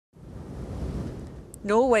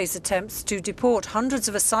Norway's attempts to deport hundreds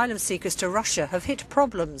of asylum seekers to Russia have hit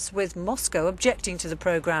problems, with Moscow objecting to the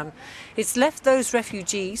programme. It's left those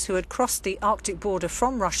refugees who had crossed the Arctic border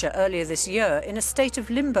from Russia earlier this year in a state of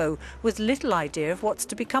limbo, with little idea of what's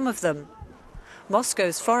to become of them.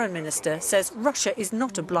 Moscow's foreign minister says Russia is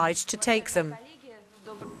not obliged to take them.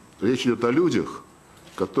 Речь идет о людях,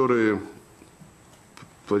 которые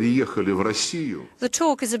приехали в Россию. The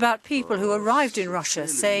talk is about people who arrived in Russia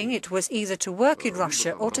saying it was either to work in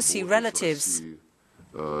Russia or to see relatives.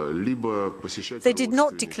 They did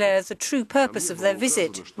not declare the true purpose of their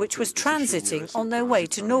visit, which was transiting on their way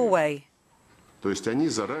to Norway.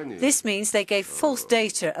 This means they gave false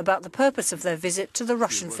data about the purpose of their visit to the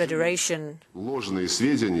Russian Federation. Ложные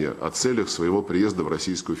сведения о целях своего приезда в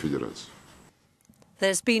Российскую Федерацию.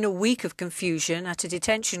 There's been a week of confusion at a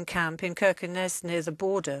detention camp in Kirkenes near the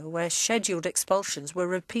border, where scheduled expulsions were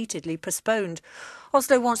repeatedly postponed.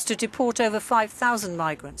 Oslo wants to deport over 5,000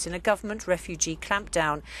 migrants in a government refugee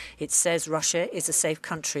clampdown. It says Russia is a safe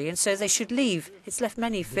country and so they should leave. It's left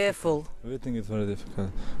many fearful. Waiting is very difficult.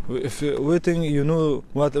 If waiting, you know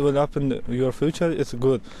what will happen in your future, it's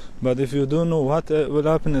good. But if you don't know what will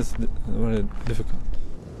happen, it's very difficult.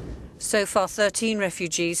 So far, 13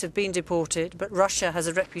 refugees have been deported, but Russia has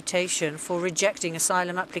a reputation for rejecting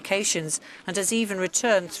asylum applications and has even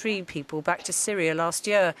returned 3 people back to Syria last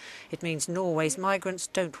year. It means Norway's migrants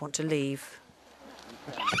don't want to leave.